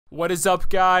What is up,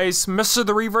 guys? Mr.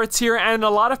 TheRevertz here, and a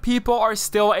lot of people are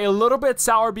still a little bit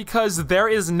sour because there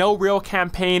is no real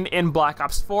campaign in Black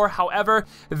Ops 4. However,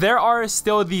 there are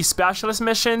still the specialist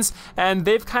missions, and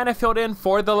they've kind of filled in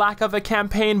for the lack of a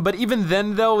campaign. But even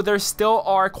then, though, there still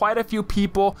are quite a few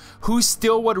people who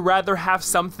still would rather have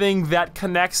something that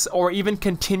connects or even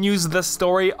continues the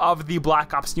story of the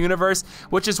Black Ops universe,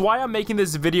 which is why I'm making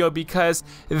this video, because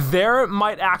there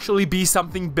might actually be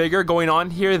something bigger going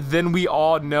on here than we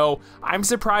all know. I'm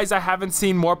surprised I haven't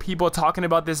seen more people talking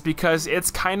about this because it's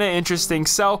kind of interesting.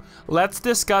 So let's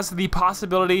discuss the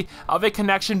possibility of a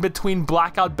connection between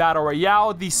Blackout Battle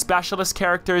Royale, the specialist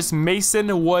characters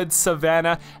Mason, Woods,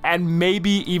 Savannah, and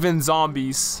maybe even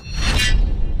zombies.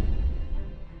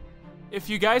 If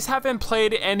you guys haven't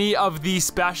played any of the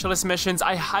specialist missions,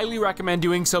 I highly recommend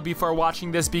doing so before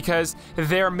watching this because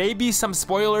there may be some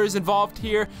spoilers involved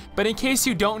here. But in case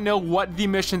you don't know what the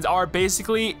missions are,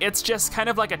 basically it's just kind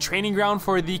of like a training ground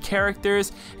for the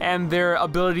characters and their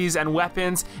abilities and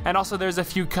weapons. And also there's a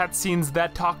few cutscenes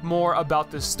that talk more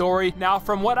about the story. Now,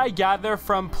 from what I gather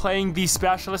from playing the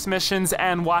specialist missions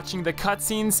and watching the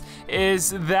cutscenes, is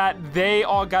that they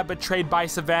all got betrayed by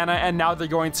Savannah and now they're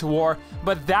going to war.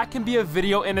 But that can be a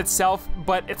video in itself,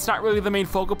 but it's not really the main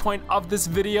focal point of this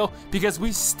video because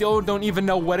we still don't even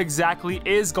know what exactly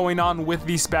is going on with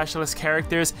these specialist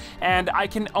characters, and I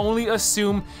can only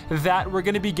assume that we're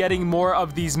going to be getting more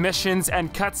of these missions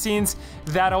and cutscenes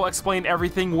that'll explain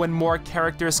everything when more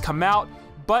characters come out.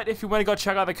 But if you want to go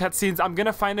check out the cutscenes, I'm going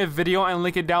to find a video and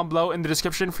link it down below in the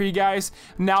description for you guys.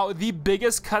 Now, the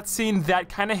biggest cutscene that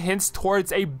kind of hints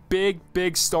towards a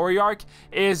big story arc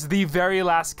is the very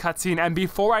last cutscene. And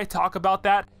before I talk about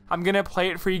that, I'm going to play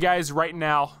it for you guys right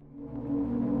now.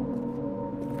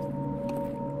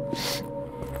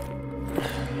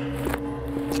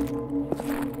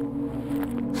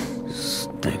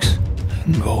 Thanks,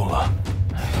 Angola.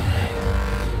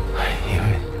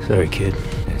 Sorry, kid.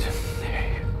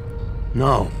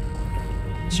 No,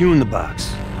 it's you in the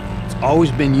box. It's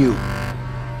always been you.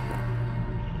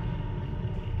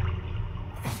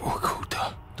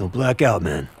 Don't black out,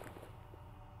 man.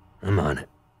 I'm on it.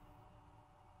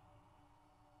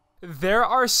 There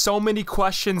are so many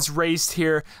questions raised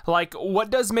here, like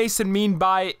what does Mason mean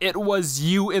by "it was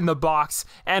you in the box,"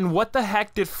 and what the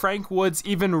heck did Frank Woods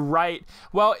even write?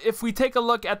 Well, if we take a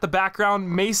look at the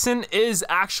background, Mason is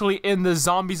actually in the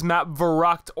zombies map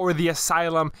Revertz, or the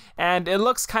Asylum, and it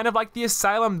looks kind of like the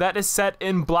Asylum that is set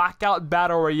in Blackout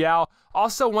Battle Royale.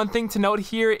 Also, one thing to note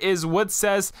here is Woods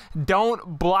says,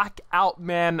 "Don't black out,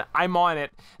 man, I'm on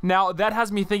it." Now, that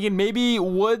has me thinking maybe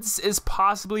Woods is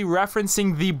possibly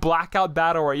referencing the Blackout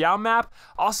Battle Royale map.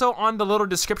 Also, on the little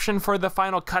description for the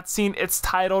final cutscene, it's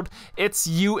titled, "It's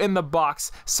you in the box.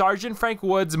 Sergeant Frank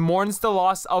Woods mourns the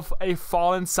loss of a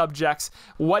fallen subject."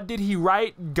 What did he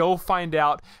write? Go find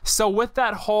out. So with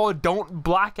that whole "don't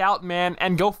black out, man,"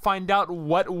 and go find out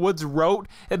what Woods wrote,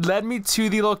 it led me to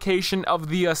the location of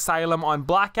the Asylum on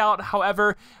Blackout.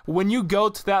 However, when you go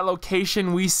to that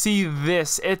location, we see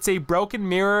this. It's a broken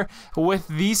mirror with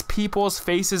these people's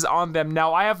faces on them.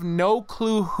 Now, I have no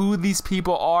clue who these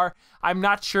people are. I'm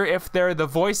not sure if they're the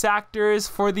voice actors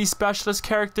for these specialist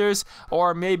characters,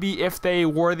 or maybe if they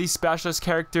were these specialist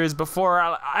characters before.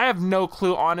 I have no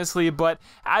clue, honestly, but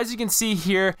as you can see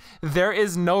here, there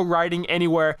is no writing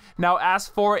anywhere. Now, as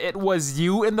for "it was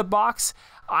you in the box,"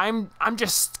 I'm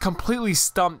just completely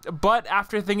stumped. But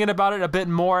after thinking about it a bit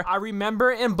more, I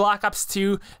remember in Black Ops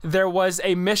 2 there was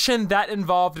a mission that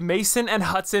involved Mason and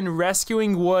Hudson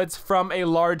rescuing Woods from a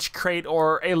large crate,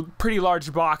 or a pretty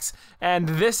large box, and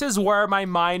this is where my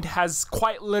mind has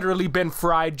quite literally been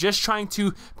fried, just trying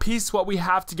to piece what we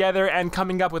have together and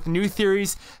coming up with new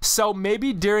theories. So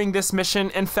maybe during this mission,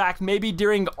 in fact maybe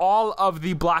during all of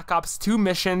the Black Ops 2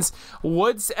 missions,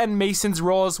 Woods and Mason's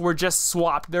roles were just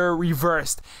swapped. They're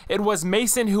reversed. It was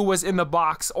Mason who was in the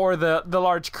box, or the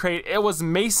large crate. It was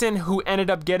Mason who ended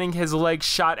up getting his leg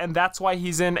shot, and that's why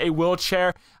he's in a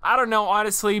wheelchair. I don't know,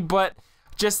 honestly, but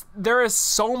just there is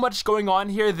so much going on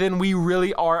here than we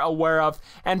really are aware of,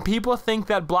 and people think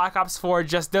that Black Ops 4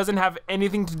 just doesn't have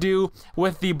anything to do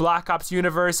with the Black Ops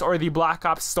universe or the Black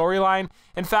Ops storyline.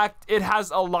 In fact, it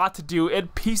has a lot to do.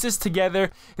 It pieces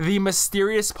together the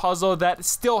mysterious puzzle that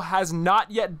still has not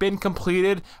yet been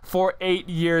completed for 8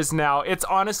 years now. It's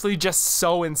honestly just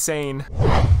so insane.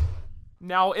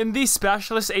 Now, in the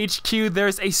Specialist HQ,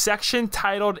 there's a section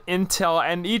titled Intel,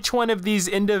 and each one of these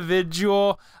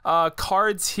individual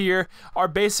cards here are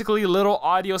basically little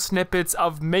audio snippets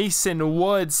of Mason,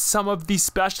 Woods, some of the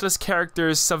Specialist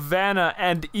characters, Savannah,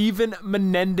 and even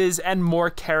Menendez and more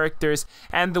characters.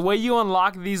 And the way you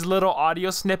unlock these little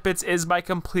audio snippets is by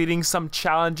completing some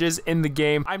challenges in the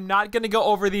game. I'm not going to go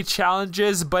over the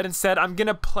challenges, but instead I'm going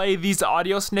to play these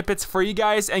audio snippets for you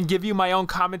guys and give you my own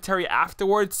commentary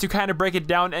afterwards to kind of break it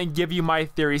down and give you my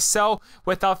theory. So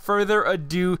without further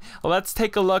ado, let's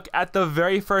take a look at the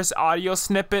very first audio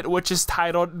snippet, which is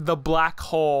titled The Black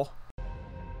Hole.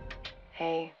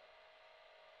 Hey,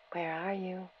 where are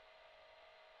you?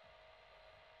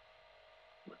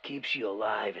 What keeps you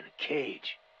alive in a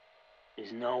cage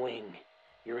is knowing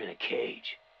you're in a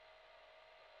cage.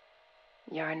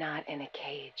 You're not in a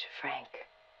cage, Frank.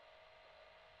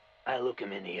 I look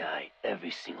him in the eye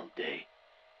every single day.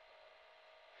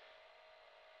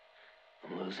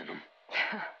 I'm losing him.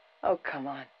 Oh, come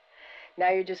on.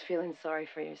 Now you're just feeling sorry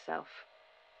for yourself.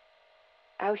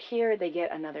 Out here, they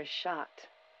get another shot.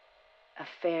 A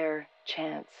fair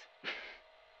chance.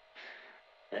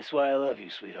 That's why I love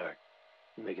you, sweetheart.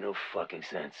 You make no fucking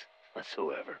sense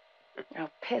whatsoever.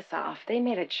 Oh, piss off. They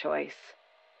made a choice.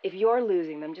 If you're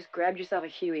losing them, just grab yourself a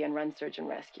Huey and run search and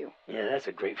rescue. Yeah, that's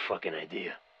a great fucking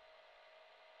idea.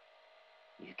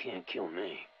 You can't kill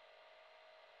me.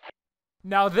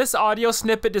 Now, this audio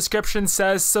snippet description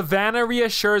says Savannah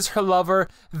reassures her lover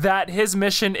that his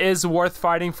mission is worth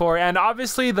fighting for. And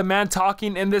obviously, the man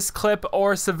talking in this clip,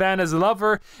 or Savannah's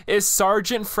lover, is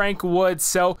Sergeant Frank Woods.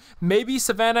 So maybe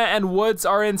Savannah and Woods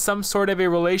are in some sort of a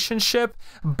relationship,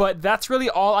 but that's really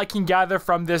all I can gather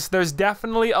from this. There's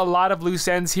definitely a lot of loose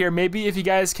ends here. Maybe if you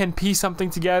guys can piece something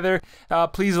together,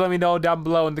 please let me know down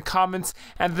below in the comments.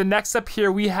 And the next up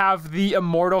here, we have the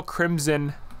Immortal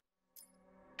Crimson.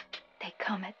 They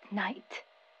come at night.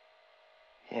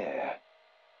 Yeah,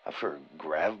 I've heard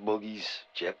grav boogies,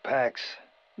 jetpacks.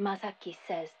 Masaki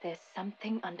says there's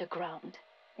something underground.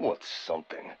 What's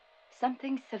something?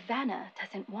 Something Savannah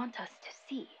doesn't want us to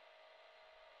see.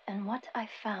 And what I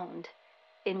found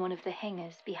in one of the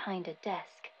hangars behind a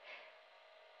desk.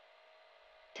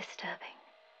 Disturbing.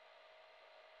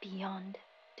 Beyond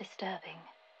disturbing.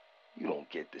 You don't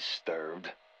get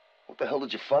disturbed. What the hell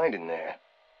did you find in there?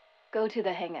 Go to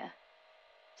the hangar.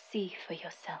 See for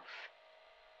yourself.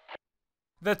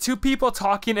 The two people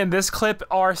talking in this clip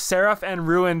are Seraph and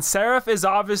Ruin. Seraph is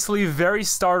obviously very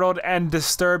startled and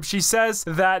disturbed. She says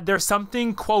that there's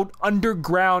something, quote,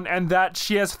 underground, and that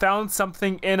she has found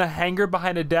something in a hangar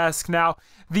behind a desk. Now,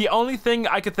 the only thing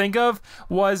I could think of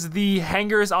was the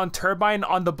hangars on Turbine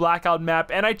on the Blackout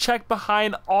map, and I checked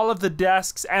behind all of the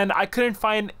desks and I couldn't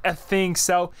find a thing.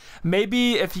 So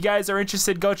maybe if you guys are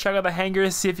interested, go check out the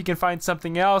hangars, see if you can find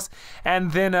something else.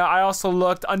 And then I also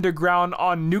looked underground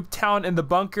on Nuketown in the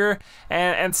bunker,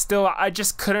 and still I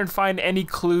just couldn't find any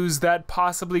clues that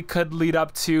possibly could lead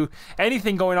up to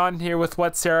anything going on here with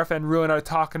what Seraph and Ruin are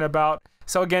talking about.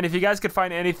 So again, if you guys could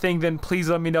find anything, then please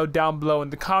let me know down below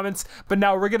in the comments. But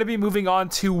now we're going to be moving on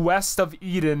to West of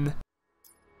Eden.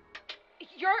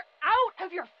 You're out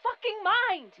of your fucking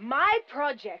mind! My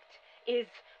project is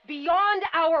beyond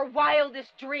our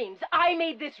wildest dreams. I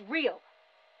made this real.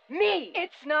 Me!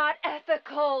 It's not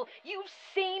ethical. You've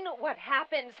seen what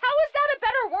happens. How is that a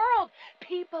better world?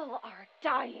 People are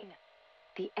dying.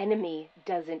 The enemy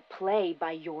doesn't play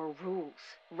by your rules.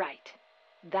 Right.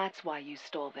 That's why you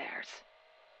stole theirs.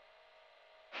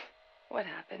 What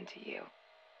happened to you?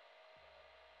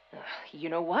 You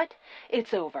know what?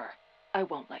 It's over. I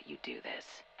won't let you do this.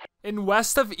 In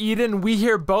West of Eden, we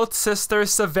hear both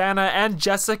sisters, Savannah and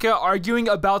Jessica, arguing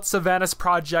about Savannah's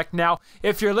project. Now,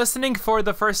 if you're listening for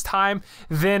the first time,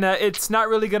 then it's not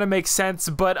really going to make sense,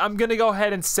 but I'm going to go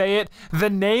ahead and say it. The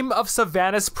name of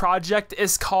Savannah's project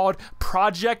is called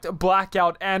Project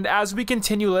Blackout, and as we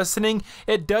continue listening,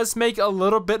 it does make a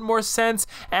little bit more sense,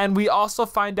 and we also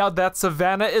find out that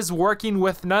Savannah is working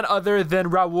with none other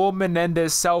than Raul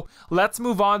Menendez. So let's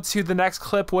move on to the next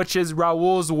clip, which is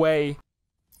Raul's Way.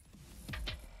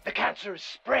 The cancer is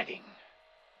spreading.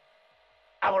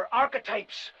 Our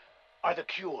archetypes are the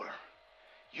cure.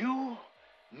 You,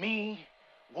 me,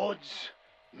 Woods,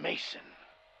 Mason.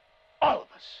 All of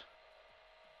us.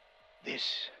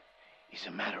 This is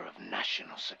a matter of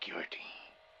national security.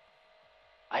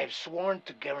 I have sworn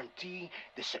to guarantee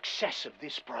the success of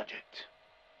this project.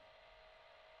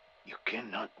 You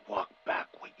cannot walk back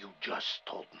what you just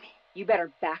told me. You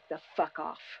better back the fuck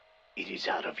off. It is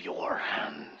out of your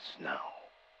hands now.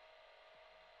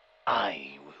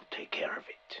 I will take care of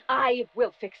it. I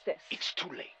will fix this. It's too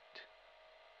late.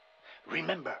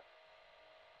 Remember,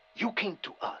 You came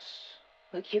to us.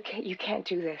 Look, you can't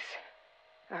do this.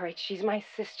 All right, she's my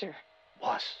sister.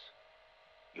 Was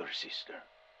your sister.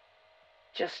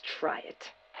 Just try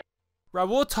it.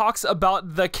 Raul talks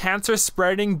about the cancer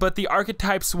spreading, but the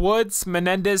archetypes Woods,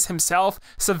 Menendez himself,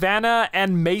 Savannah,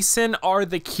 and Mason are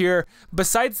the cure.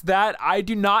 Besides that, I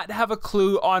do not have a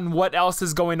clue on what else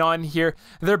is going on here.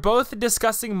 They're both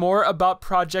discussing more about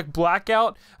Project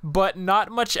Blackout, but not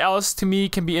much else to me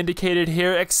can be indicated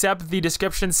here except the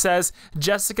description says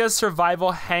Jessica's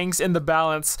survival hangs in the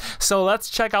balance. So let's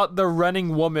check out the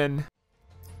running woman.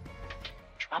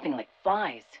 Dropping like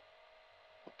flies.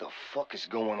 What the fuck is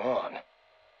going on?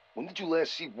 When did you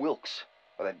last see Wilkes?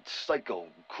 Or that psycho,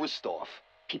 Kristoff?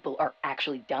 People are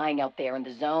actually dying out there in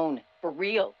the zone. For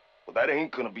real. Well, that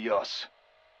ain't gonna be us.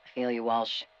 I feel you,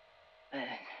 Walsh.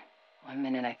 1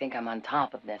 minute I think I'm on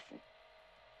top of this.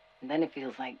 And then it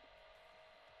feels like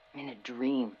I'm in a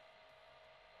dream.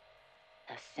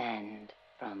 Ascend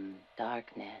from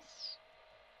darkness.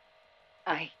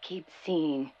 I keep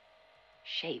seeing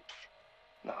shapes.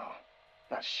 No,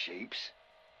 not shapes.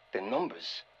 They're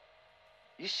numbers.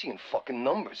 You're seeing fucking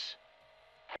numbers.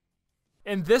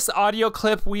 In this audio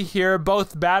clip, we hear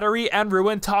both Battery and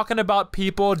Ruin talking about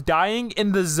people dying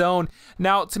in the zone.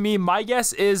 Now, to me, my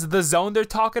guess is the zone they're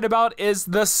talking about is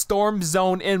the Storm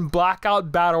Zone in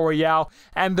Blackout Battle Royale.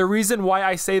 And the reason why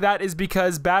I say that is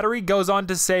because Battery goes on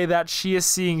to say that she is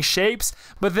seeing shapes,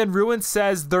 but then Ruin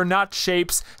says they're not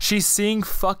shapes, she's seeing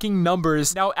fucking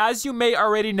numbers. Now, as you may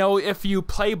already know if you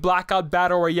play Blackout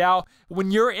Battle Royale,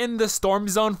 when you're in the Storm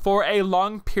Zone for a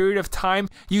long period of time,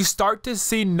 you start to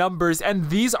see numbers, and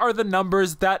these are the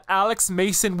numbers that Alex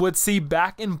Mason would see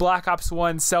back in Black Ops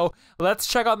 1. So let's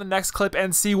check out the next clip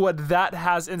and see what that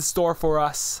has in store for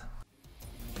us.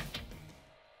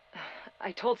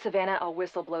 I told Savannah I'll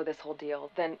whistle blow this whole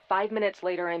deal. Then 5 minutes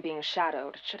later, I'm being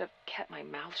shadowed. Should have kept my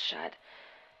mouth shut.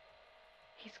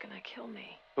 He's gonna kill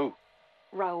me. Who?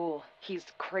 Raul. He's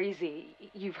crazy.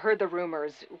 You've heard the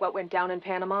rumors. What went down in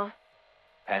Panama?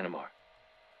 Panama.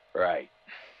 Right.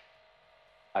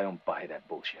 I don't buy that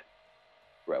bullshit.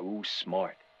 Raul's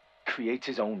smart. Creates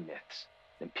his own myths.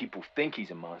 Then people think he's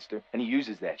a monster, and he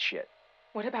uses that shit.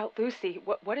 What about Lucy?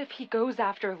 What if he goes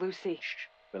after Lucy? Shh.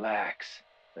 Relax.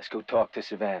 Let's go talk to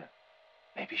Savannah.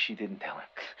 Maybe she didn't tell him.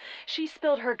 She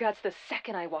spilled her guts the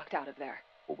second I walked out of there.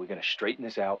 Well, we're gonna straighten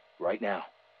this out right now.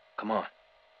 Come on.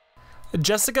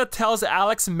 Jessica tells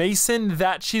Alex Mason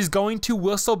that she's going to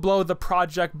whistle blow the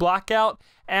Project Blackout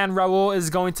and Raul is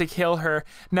going to kill her.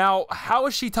 Now, how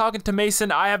is she talking to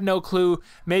Mason? I have no clue.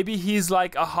 Maybe he's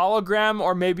like a hologram,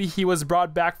 or maybe he was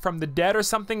brought back from the dead or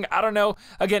something. I don't know.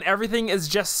 Again, everything is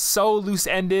just so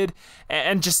loose-ended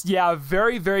and just, yeah,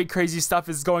 very, very crazy stuff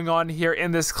is going on here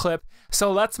in this clip.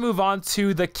 So let's move on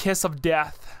to the kiss of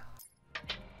death.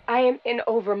 I am in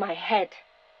over my head.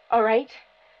 All right?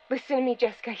 Listen to me,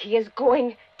 Jessica. He is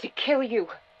going to kill you.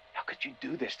 How could you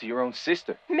do this to your own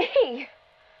sister? Me?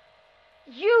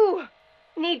 You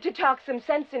need to talk some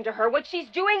sense into her. What she's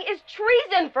doing is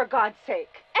treason, for God's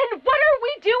sake. And what are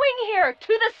we doing here? To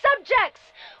the subjects!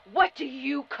 What do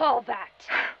you call that?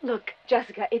 Look,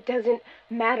 Jessica, it doesn't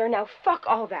matter now. Fuck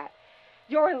all that.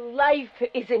 Your life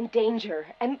is in danger.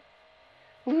 And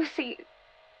Lucy...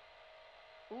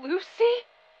 Lucy?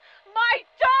 My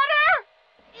daughter?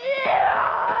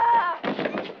 Yeah!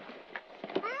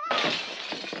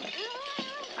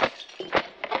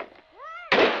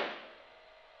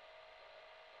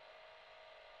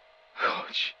 Oh,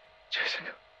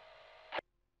 Jessica.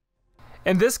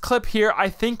 In this clip here, I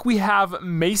think we have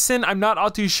Mason. I'm not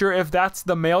all too sure if that's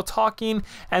the male talking.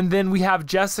 And then we have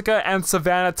Jessica and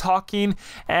Savannah talking,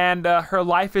 and her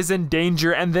life is in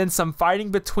danger. And then some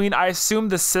fighting between, I assume,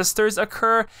 the sisters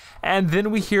occur. And then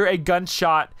we hear a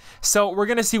gunshot. So we're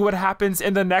going to see what happens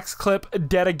in the next clip,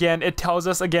 Dead Again. It tells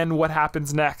us again what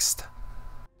happens next.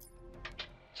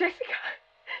 Jessica.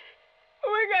 Oh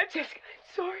my God, Jessica.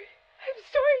 I'm sorry. I'm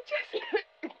sorry, Jessica.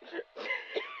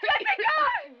 Jessica!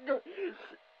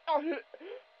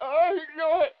 Oh,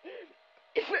 no.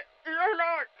 You're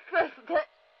not Jessica.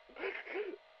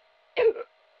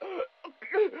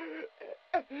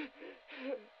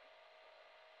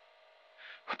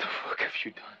 What the fuck have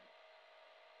you done?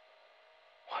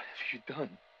 What have you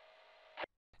done?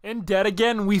 In Dead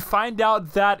Again, we find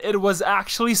out that it was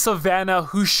actually Savannah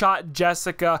who shot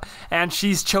Jessica, and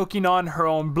she's choking on her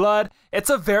own blood. It's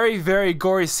a very, very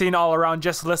gory scene all around,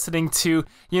 just listening to,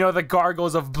 the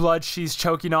gargles of blood she's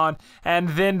choking on. And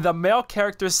then the male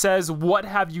character says, "What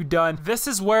have you done?" This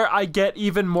is where I get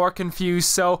even more confused.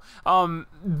 So,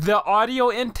 the audio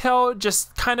intel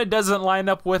just kind of doesn't line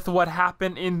up with what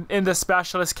happened in the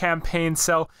Specialist campaign.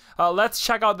 So, let's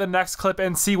check out the next clip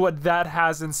and see what that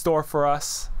has in store for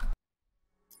us.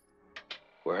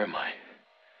 Where am I?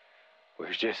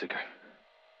 Where's Jessica?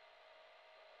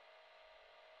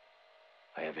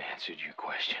 I have answered your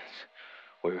questions.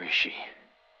 Where is she?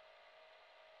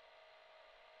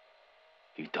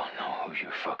 You don't know who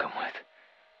you're fucking with.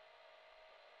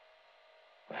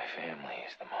 My family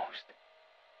is the most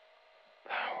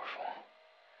powerful.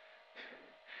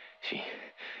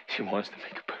 She wants to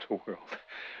make a better world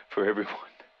for everyone.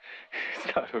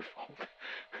 It's not her fault.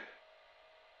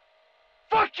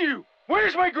 Fuck you!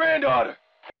 Where's my granddaughter?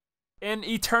 In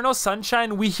Eternal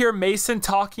Sunshine, we hear Mason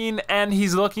talking and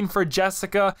he's looking for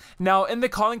Jessica. Now, in the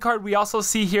calling card, we also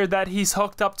see here that he's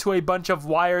hooked up to a bunch of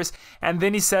wires, and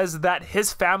then he says that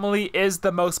his family is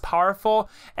the most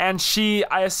powerful, and she,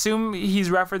 I assume he's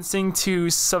referencing to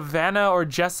Savannah or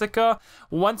Jessica,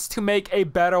 wants to make a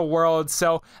better world.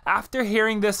 So after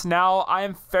hearing this now, I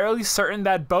am fairly certain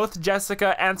that both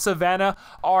Jessica and Savannah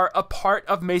are a part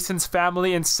of Mason's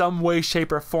family in some way,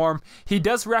 shape, or form. He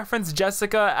does reference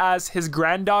Jessica as his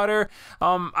granddaughter.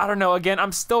 I don't know. Again,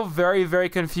 I'm still very, very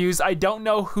confused. I don't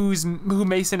know who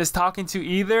Mason is talking to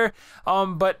either.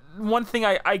 But one thing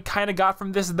I kind of got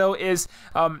from this though is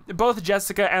both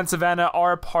Jessica and Savannah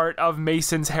are a part of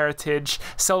Mason's heritage.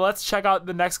 So let's check out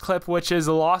the next clip, which is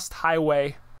Lost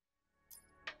Highway.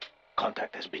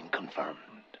 Contact has been confirmed.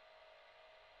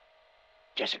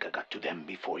 Jessica got to them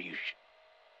before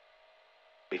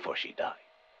she died.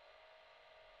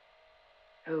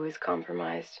 Who is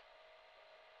compromised?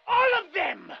 All of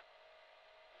them!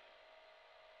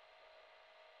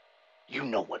 You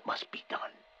know what must be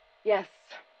done. Yes,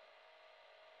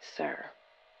 sir.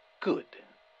 Good.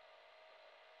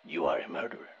 You are a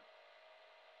murderer.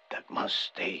 That must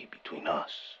stay between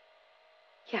us.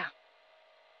 Yeah,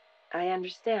 I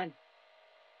understand.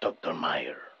 Dr.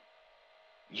 Meyer,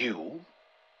 you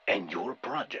and your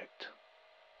project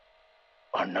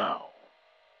are now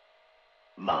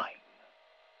mine.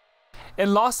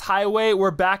 In Lost Highway,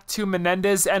 we're back to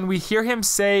Menendez, and we hear him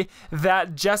say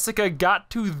that Jessica got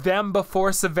to them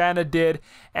before Savannah did,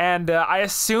 and I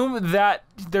assume that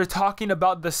they're talking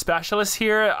about the Specialists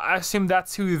here. I assume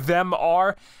that's who them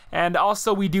are, and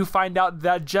also we do find out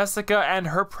that Jessica and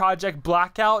her project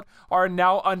Blackout are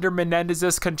now under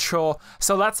Menendez's control.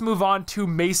 So let's move on to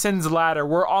Mason's Ladder.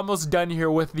 We're almost done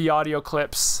here with the audio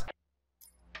clips.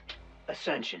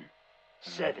 Ascension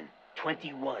 7,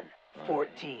 21,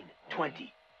 14,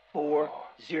 20, 4,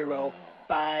 0,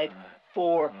 5,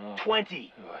 4,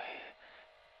 20.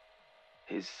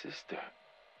 His sister.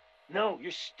 No,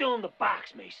 you're still in the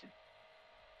box, Mason.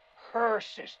 Her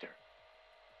sister.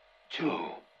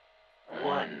 2,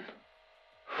 1,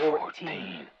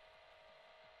 14.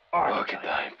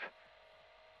 Archetype.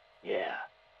 Yeah.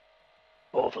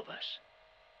 Both of us.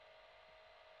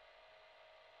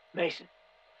 Mason.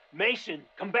 Mason,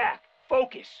 come back.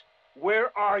 Focus.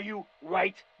 Where are you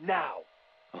right now?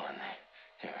 Oh,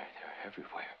 they're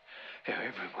everywhere. They're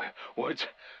everywhere.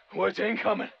 What's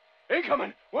incoming?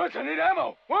 Incoming! What? I need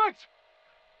ammo! What?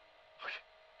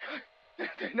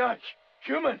 They're not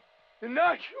human. They're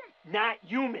not human. Not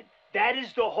human. That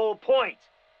is the whole point.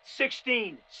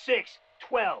 16, 6,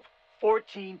 12,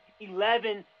 14,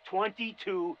 11,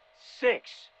 22,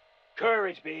 6.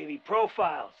 Courage, baby.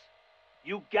 Profiles.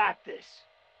 You got this.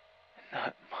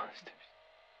 Not monsters.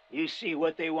 You see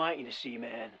what they want you to see,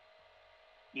 man.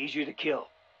 Easier to kill.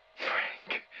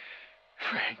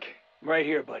 Frank. Right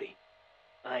here, buddy.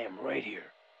 I am right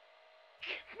here.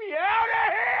 Get me out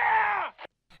of here!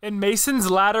 In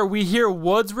Mason's Ladder, we hear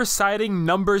Woods reciting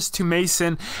numbers to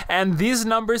Mason, and these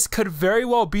numbers could very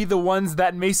well be the ones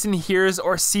that Mason hears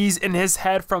or sees in his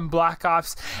head from Black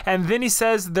Ops. And then he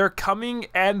says they're coming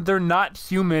and they're not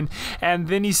human, and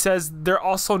then he says they're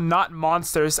also not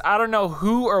monsters. I don't know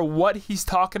who or what he's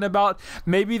talking about.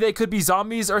 Maybe they could be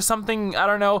zombies or something, I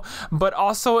don't know. But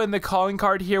also in the calling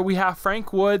card here, we have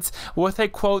Frank Woods with a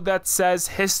quote that says,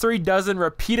 "History doesn't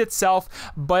repeat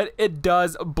itself, but it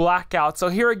does Blackout." So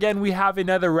here again, we have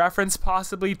another reference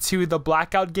possibly to the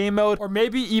Blackout game mode, or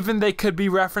maybe even they could be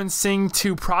referencing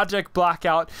to Project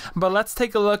Blackout. But let's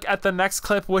take a look at the next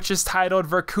clip, which is titled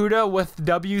Verkuda with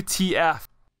WTF.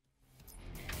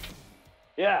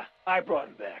 Yeah, I brought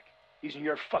him back. Using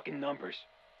your fucking numbers.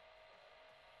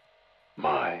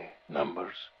 My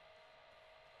numbers.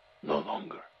 No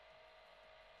longer.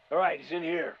 Alright, he's in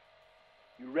here.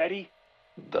 You ready?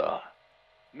 Duh.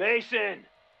 Mason!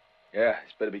 Yeah,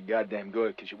 this better be goddamn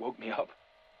good, because you woke me up.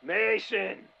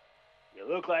 Mason! You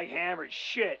look like hammered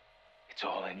shit. It's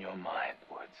all in your mind,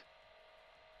 Woods.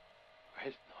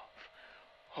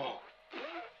 Reznov. Oh,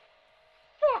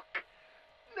 fuck!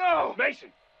 No!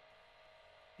 Mason!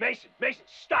 Mason,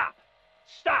 stop!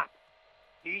 Stop!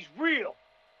 He's real.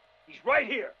 He's right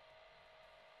here.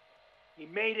 He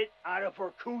made it out of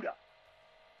Vorkuta.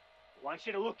 I want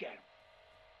you to look at him.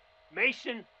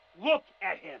 Mason, look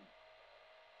at him.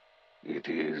 It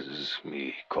is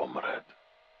me, comrade.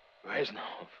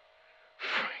 Reznov.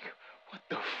 Frank, what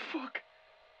the fuck?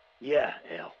 Yeah,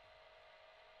 Al.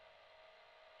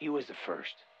 He was the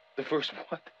first. The first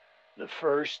what? The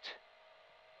first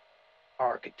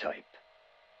archetype.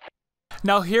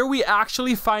 Now here we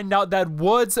actually find out that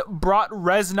Woods brought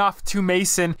Reznov to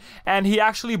Mason, and he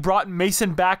actually brought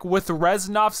Mason back with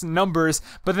Reznov's numbers,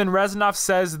 but then Reznov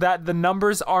says that the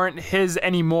numbers aren't his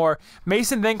anymore.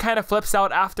 Mason then kind of flips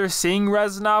out after seeing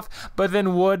Reznov, but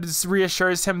then Woods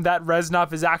reassures him that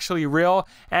Reznov is actually real,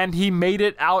 and he made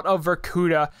it out of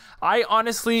Vorkuta. I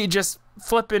honestly just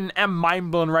flippin' am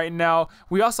mind blown right now.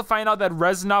 We also find out that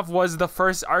Reznov was the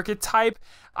first archetype.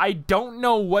 I don't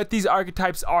know what these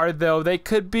archetypes are though. They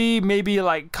could be maybe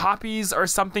like copies or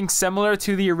something similar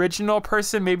to the original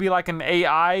person, maybe like an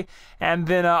AI. And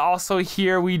then also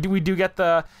here we do get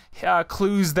the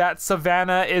clues that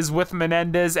Savannah is with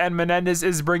Menendez, and Menendez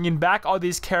is bringing back all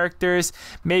these characters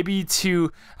maybe to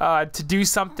do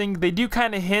something. They do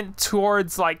kind of hint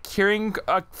towards like curing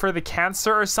for the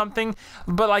cancer or something,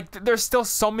 but like there's still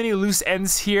so many loose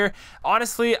ends here.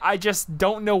 Honestly, I just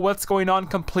don't know what's going on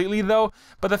completely though.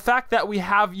 But the fact that we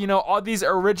have, you know, all these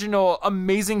original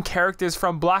amazing characters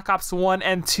from Black Ops 1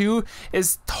 and 2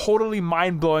 is totally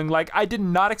mind-blowing. Like, I did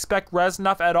not expect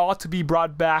Reznov at all to be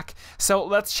brought back. So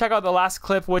let's check out the last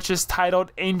clip, which is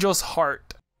titled Angel's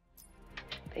Heart.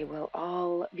 They will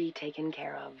all be taken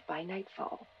care of by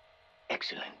nightfall.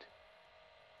 Excellent.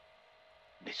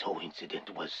 This whole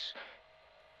incident was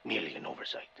merely an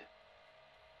oversight.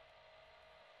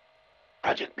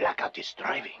 Project Blackout is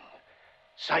thriving.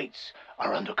 Sites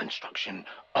are under construction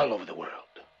all over the world.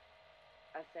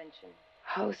 Ascension.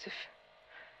 Joseph.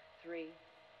 3.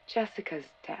 Jessica's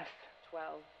death.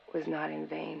 12. Was not in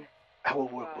vain. Our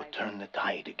work will turn the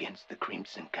tide against the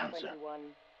Crimson Cancer. 21.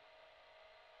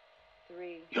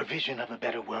 3. Your vision of a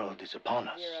better world is upon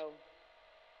us. 0.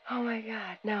 Oh my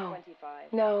God, no.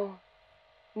 25. No.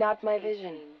 Not my 18.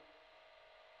 vision.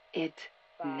 It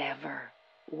 5. never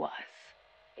was.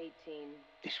 18.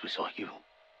 This was all you.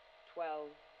 12.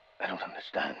 I don't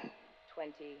understand.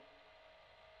 20.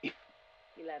 If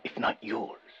 11. If not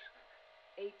yours,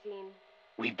 18.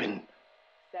 we've been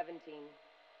 17.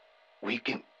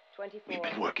 24. We've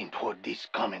been working toward this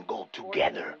common goal 14.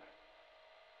 together.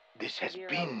 This has 0.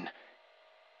 been.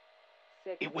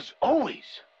 6. It was always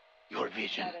your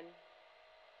vision. 7.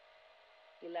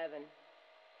 11.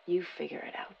 You figure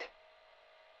it out.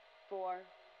 4.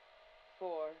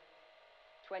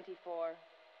 24.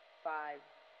 5.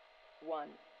 1.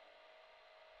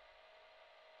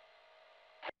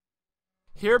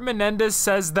 Here Menendez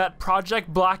says that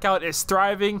Project Blackout is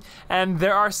thriving and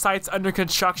there are sites under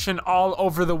construction all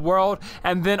over the world,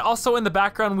 and then also in the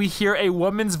background we hear a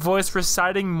woman's voice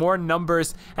reciting more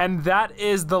numbers, and that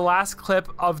is the last clip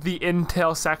of the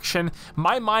intel section.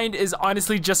 My mind is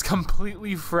honestly just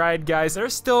completely fried, guys. There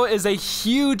still is a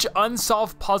huge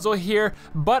unsolved puzzle here,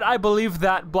 but I believe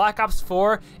that Black Ops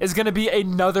 4 is going to be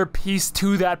another piece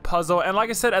to that puzzle. And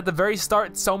like I said at the very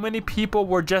start, so many people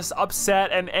were just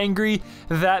upset and angry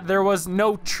that there was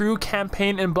no true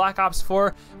campaign in Black Ops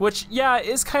 4, which yeah,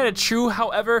 is kind of true.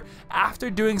 However, after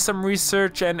doing some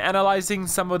research and analyzing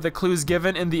some of the clues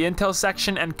given in the intel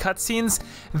section and cutscenes,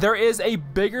 there is a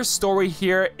bigger story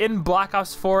here in Black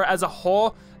Ops 4 as a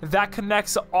whole that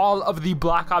connects all of the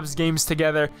Black Ops games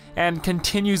together and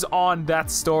continues on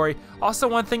that story. Also,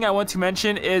 one thing I want to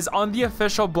mention is on the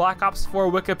official Black Ops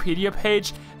 4 Wikipedia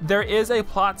page, there is a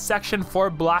plot section for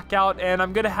Blackout, and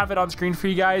I'm gonna have it on screen for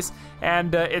you guys.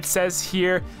 And it says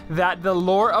here that the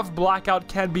lore of Blackout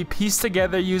can be pieced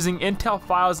together using intel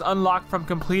files unlocked from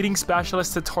completing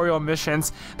specialist tutorial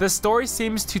missions. The story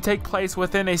seems to take place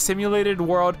within a simulated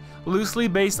world loosely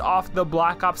based off the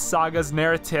Black Ops saga's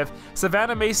narrative.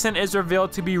 Savannah Mason is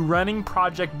revealed to be running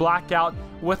Project Blackout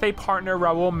with a partner,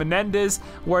 Raul Menendez,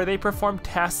 where they perform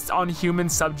tests on human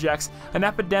subjects. An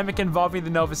epidemic involving the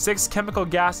Nova 6 chemical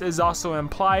gas is also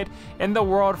implied. In the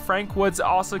world, Frank Woods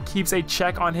also keeps a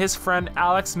check on his friend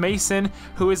Alex Mason,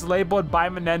 who is labeled by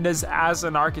Menendez as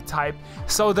an archetype.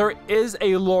 So there is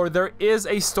a lore, there is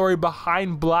a story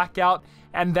behind Blackout,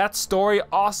 and that story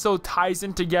also ties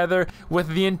in together with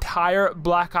the entire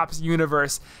Black Ops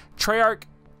universe. Treyarch,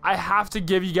 I have to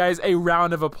give you guys a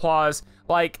round of applause.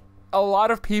 Like, a lot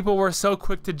of people were so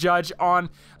quick to judge on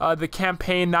the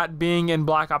campaign not being in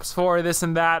Black Ops 4, this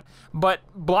and that, but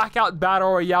Blackout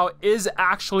Battle Royale is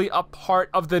actually a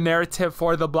part of the narrative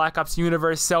for the Black Ops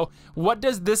universe. So what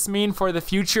does this mean for the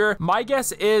future? My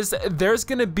guess is there's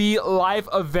gonna be live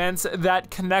events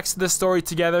that connects the story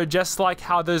together, just like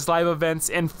how there's live events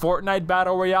in Fortnite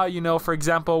Battle Royale, you know, for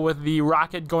example, with the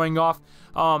rocket going off,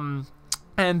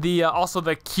 and the also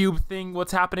the cube thing,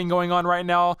 what's happening going on right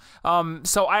now.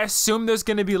 So I assume there's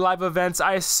going to be live events.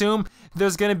 I assume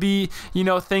there's going to be, you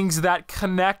know, things that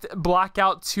connect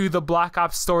Blackout to the Black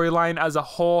Ops storyline as a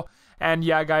whole. And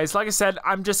yeah, guys, like I said,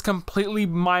 I'm just completely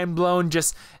mind blown,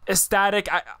 just ecstatic.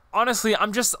 Honestly,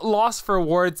 I'm just lost for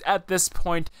words at this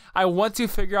point. I want to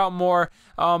figure out more,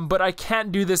 but I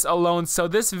can't do this alone. So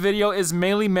this video is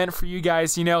mainly meant for you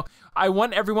guys. You know, I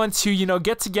want everyone to, you know,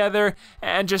 get together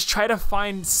and just try to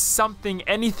find something,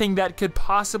 anything that could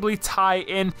possibly tie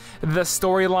in the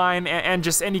storyline and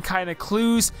just any kind of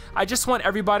clues. I just want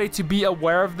everybody to be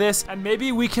aware of this, and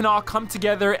maybe we can all come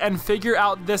together and figure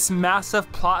out this massive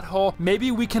plot hole.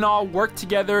 Maybe we can all work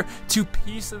together to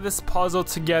piece this puzzle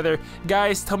together.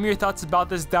 Guys, tell me your thoughts about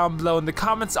this down below in the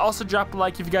comments. Also drop a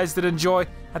like if you guys did enjoy,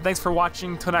 and thanks for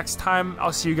watching. Till next time,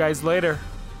 I'll see you guys later.